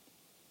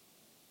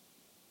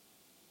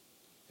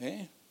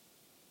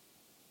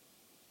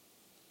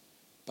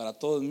 Para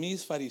todos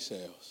mis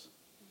fariseos.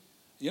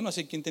 Yo no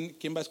sé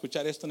quién va a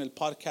escuchar esto en el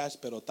podcast,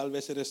 pero tal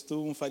vez eres tú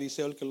un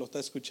fariseo el que lo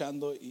está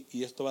escuchando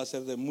y esto va a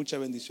ser de mucha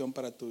bendición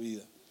para tu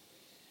vida.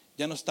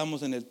 Ya no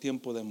estamos en el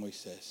tiempo de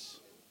Moisés.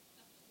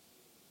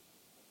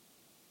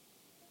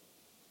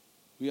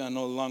 We are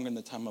no longer in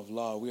the time of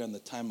law, we are in the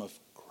time of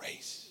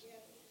grace.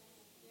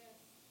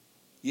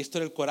 Y esto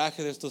era el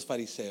coraje de estos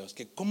fariseos,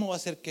 que cómo va a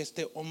ser que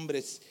este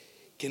hombre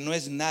que no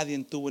es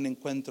nadie tuvo un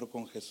encuentro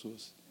con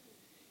Jesús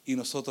y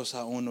nosotros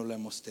aún no lo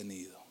hemos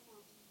tenido.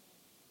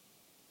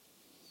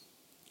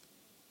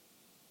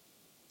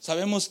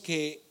 Sabemos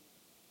que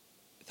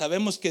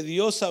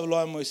Dios habló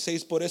a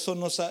Moisés,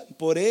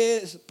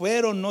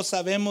 pero no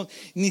sabemos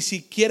ni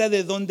siquiera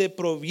de dónde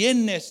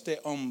proviene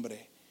este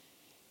hombre.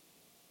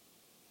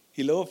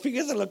 Y luego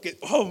fíjese lo que,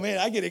 oh man,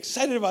 I get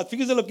excited about.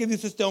 Fíjese lo que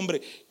dice este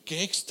hombre.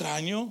 Qué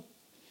extraño.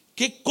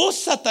 Qué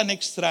cosa tan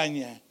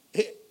extraña.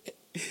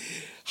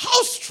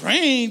 How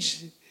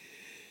strange.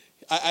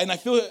 And I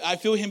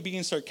feel him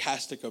being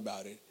sarcastic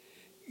about it.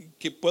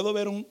 Que puedo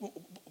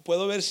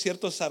ver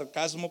cierto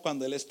sarcasmo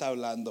cuando él está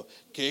hablando.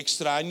 Qué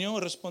extraño,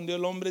 respondió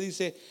el hombre,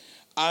 dice,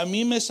 a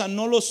mí me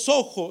sanó los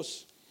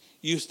ojos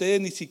y ustedes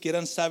ni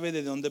siquiera saben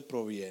de dónde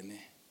proviene.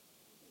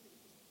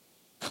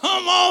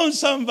 Come on,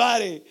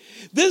 somebody.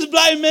 This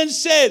blind man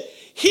said,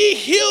 he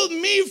healed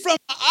me from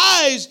my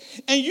eyes,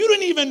 and you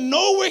don't even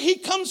know where he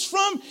comes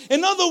from.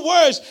 In other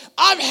words,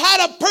 I've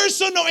had a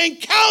personal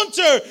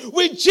encounter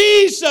with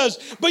Jesus,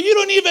 but you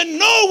don't even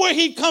know where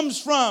he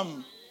comes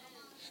from.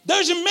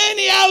 There's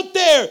many out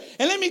there,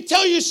 and let me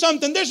tell you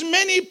something, there's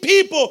many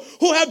people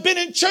who have been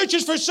in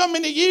churches for so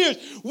many years.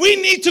 We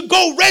need to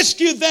go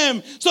rescue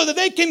them so that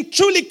they can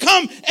truly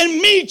come and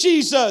meet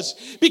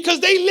Jesus, because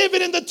they live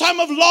it in the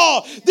time of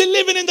law. They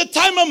live it in the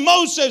time of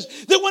Moses.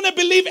 They want to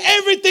believe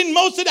everything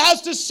Moses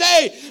has to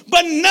say,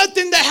 but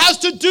nothing that has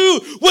to do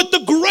with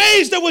the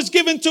grace that was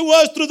given to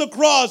us through the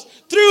cross,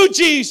 through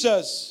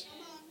Jesus.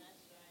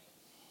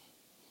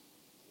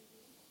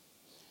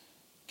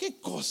 Qué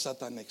cosa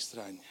tan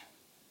extraña.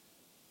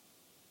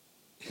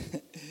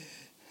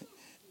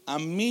 A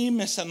mí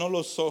me sanó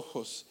los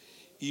ojos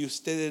y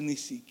ustedes ni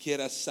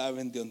siquiera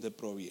saben de dónde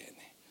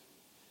proviene.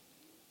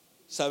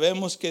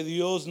 Sabemos que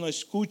Dios no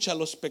escucha a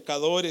los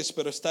pecadores,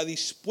 pero está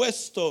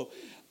dispuesto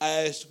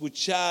a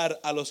escuchar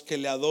a los que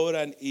le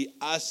adoran y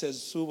hacen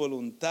su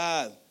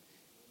voluntad.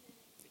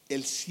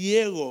 El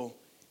ciego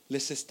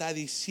les está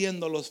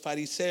diciendo a los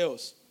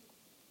fariseos.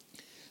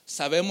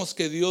 Sabemos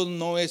que Dios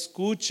no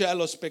escucha a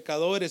los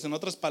pecadores. En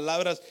otras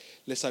palabras,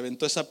 les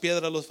aventó esa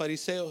piedra a los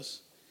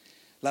fariseos.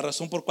 La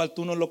razón por cual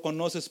tú no lo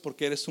conoces es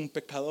porque eres un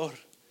pecador.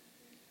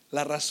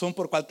 La razón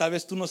por cual tal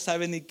vez tú no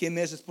sabes ni quién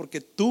es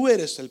porque tú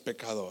eres el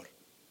pecador.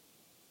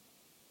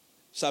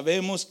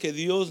 Sabemos que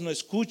Dios no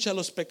escucha a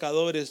los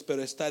pecadores,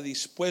 pero está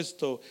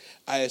dispuesto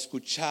a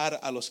escuchar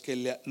a los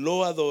que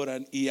lo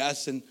adoran y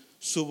hacen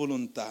su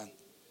voluntad.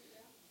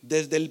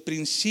 Desde el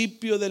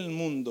principio del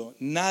mundo,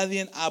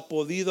 nadie ha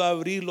podido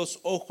abrir los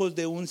ojos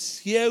de un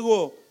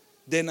ciego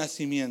de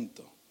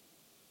nacimiento.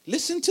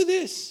 Listen to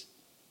this.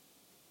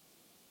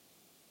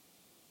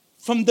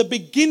 From the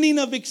beginning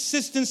of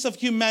existence of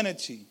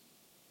humanity,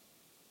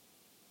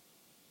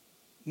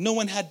 no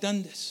one had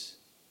done this.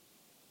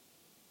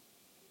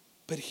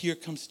 But here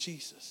comes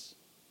Jesus.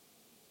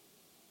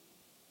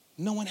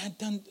 No one had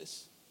done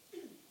this.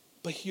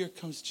 But here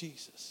comes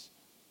Jesus.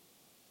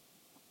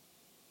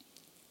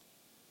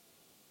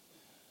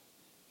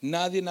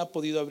 Nadie ha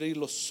podido abrir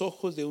los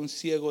ojos de un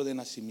ciego de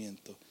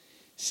nacimiento.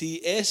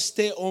 Si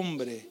este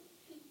hombre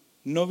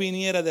no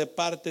viniera de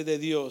parte de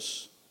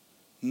Dios,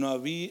 no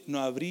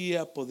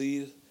habría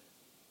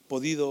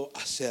podido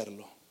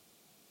hacerlo.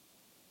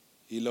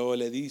 Y luego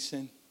le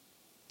dicen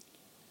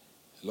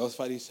los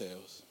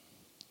fariseos,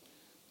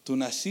 tú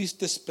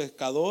naciste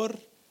pecador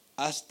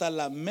hasta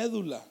la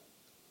médula.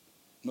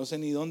 No sé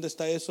ni dónde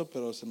está eso,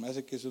 pero se me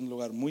hace que es un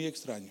lugar muy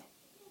extraño.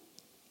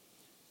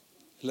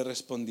 Le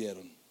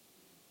respondieron,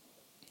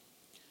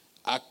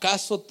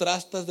 ¿acaso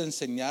tratas de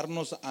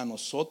enseñarnos a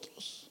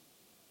nosotros?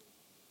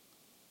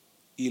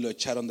 Y lo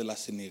echaron de la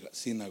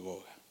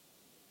sinagoga.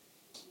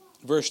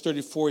 Verse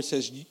 34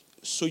 says,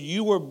 so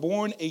you were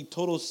born a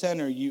total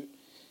sinner.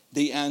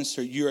 They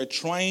answered, you are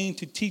trying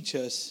to teach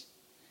us.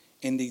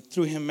 And they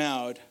threw him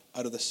out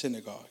of the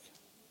synagogue.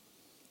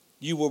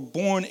 You were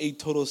born a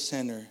total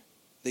sinner.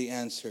 They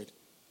answered,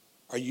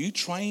 are you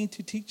trying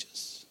to teach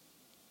us?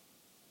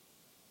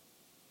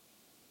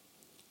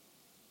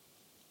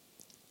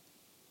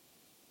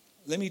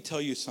 Let me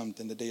tell you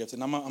something the day after.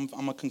 And I'm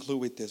going to conclude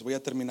with this. Voy a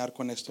terminar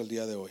con esto el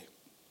día de hoy.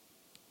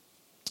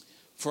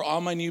 For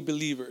all my new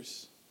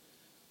believers,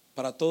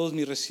 para todos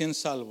mis recién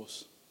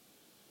salvos,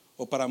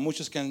 o para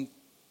muchos que han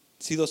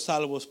sido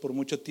salvos por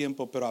mucho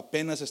tiempo, pero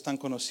apenas están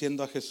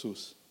conociendo a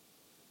Jesús,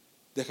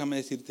 déjame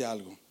decirte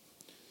algo.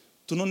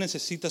 Tú no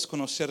necesitas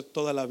conocer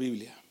toda la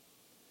Biblia.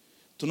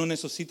 Tú no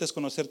necesitas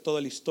conocer toda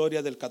la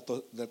historia del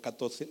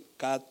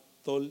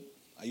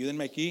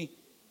ayúdenme aquí.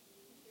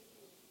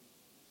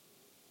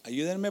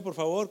 Ayúdenme, por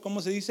favor,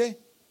 ¿cómo se dice?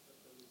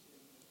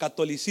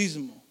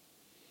 Catolicismo.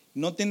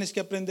 No tienes que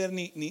aprender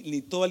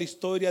ni toda la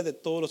historia de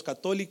todos los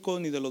católicos,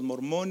 ni de los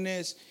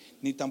mormones,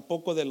 ni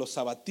tampoco de los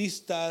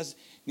sabatistas,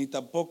 ni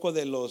tampoco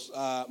de los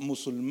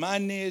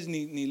musulmanes,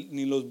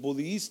 ni los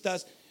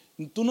budistas.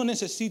 Tú no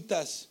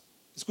necesitas,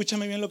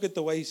 escúchame bien lo que te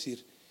voy a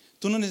decir.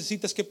 Tú no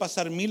necesitas que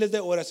pasar miles de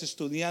horas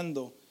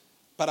estudiando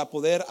para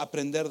poder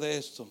aprender de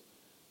esto.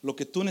 Lo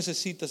que tú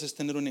necesitas es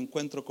tener un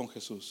encuentro con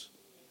Jesús.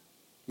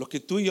 Lo que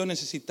tú y yo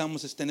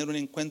necesitamos es tener un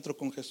encuentro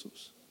con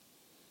Jesús.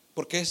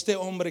 Porque este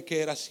hombre que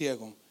era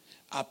ciego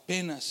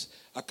apenas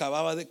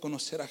acababa de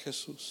conocer a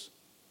Jesús.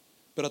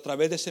 Pero a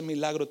través de ese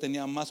milagro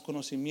tenía más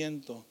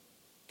conocimiento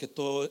que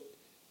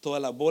toda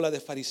la bola de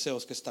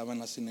fariseos que estaba en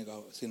la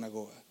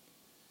sinagoga.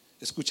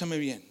 Escúchame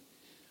bien.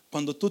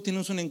 Cuando tú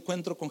tienes un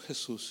encuentro con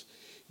Jesús,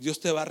 Dios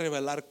te va a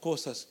revelar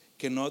cosas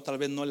que tal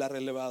vez no le ha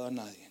revelado a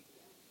nadie.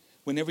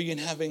 Whenever you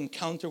have an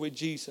encounter with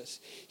Jesus,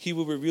 He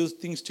will reveal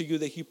things to you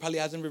that He probably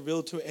hasn't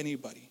revealed to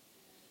anybody.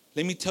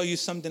 Let me tell you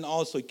something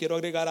also. Y quiero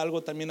agregar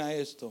algo también a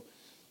esto.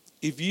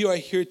 If you are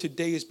here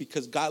today, it's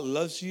because God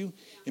loves you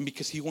and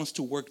because He wants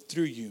to work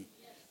through you.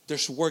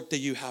 There's work that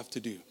you have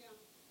to do.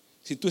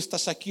 Si tú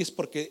estás aquí es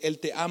porque Él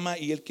te ama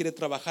y Él quiere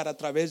trabajar a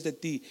través de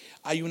ti.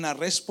 Hay una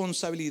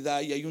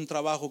responsabilidad y hay un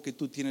trabajo que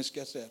tú tienes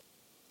que hacer.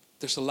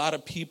 There's a lot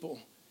of people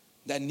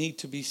that need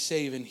to be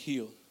saved and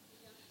healed.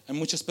 Hay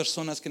muchas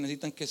personas que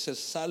necesitan que ser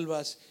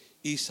salvas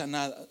y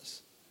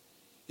sanadas.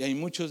 Y hay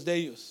muchos de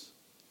ellos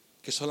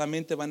que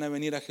solamente van a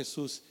venir a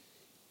Jesús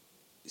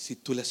si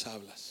tú les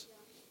hablas.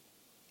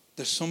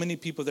 There's so many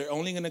people, they're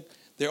only going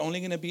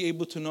to be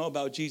able to know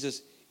about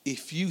Jesus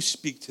if you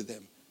speak to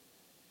them.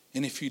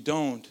 And if you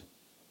don't,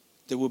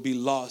 they will be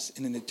lost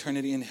in an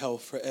eternity in hell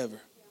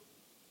forever.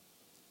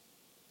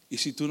 Y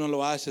si tú no lo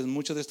haces,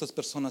 muchas de estas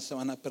personas se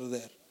van a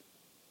perder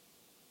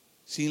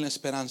sin la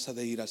esperanza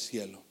de ir al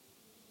cielo.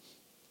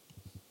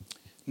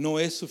 No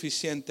es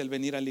suficiente el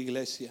venir a la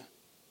iglesia.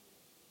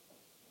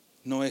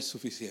 No es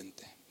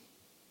suficiente.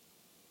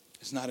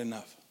 It's not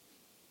enough.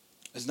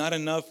 It's not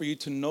enough for you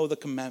to know the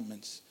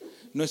commandments.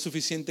 No es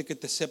suficiente que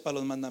te sepa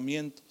los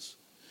mandamientos.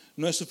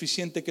 No es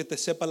suficiente que te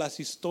sepa las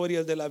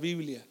historias de la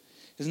Biblia.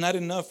 It's not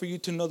enough for you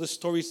to know the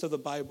stories of the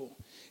Bible.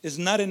 It's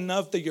not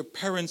enough that your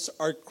parents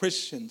are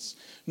Christians.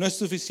 No es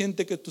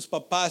suficiente que tus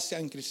papás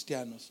sean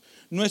cristianos.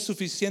 No es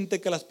suficiente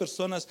que las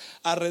personas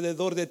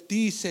alrededor de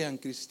ti sean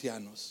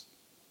cristianos.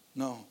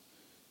 No,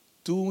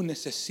 tú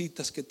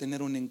necesitas que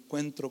tener un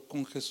encuentro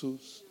con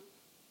Jesús.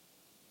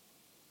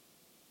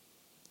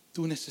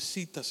 Tú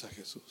necesitas a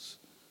Jesús.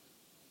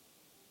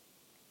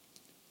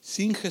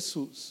 Sin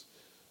Jesús,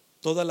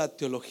 toda la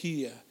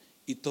teología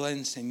y toda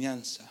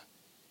enseñanza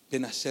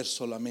viene a ser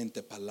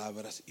solamente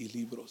palabras y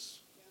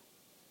libros.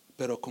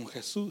 Pero con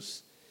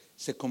Jesús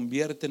se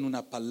convierte en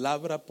una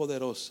palabra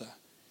poderosa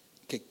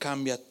que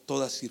cambia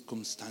toda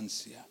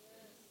circunstancia,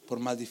 por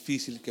más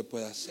difícil que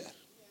pueda ser.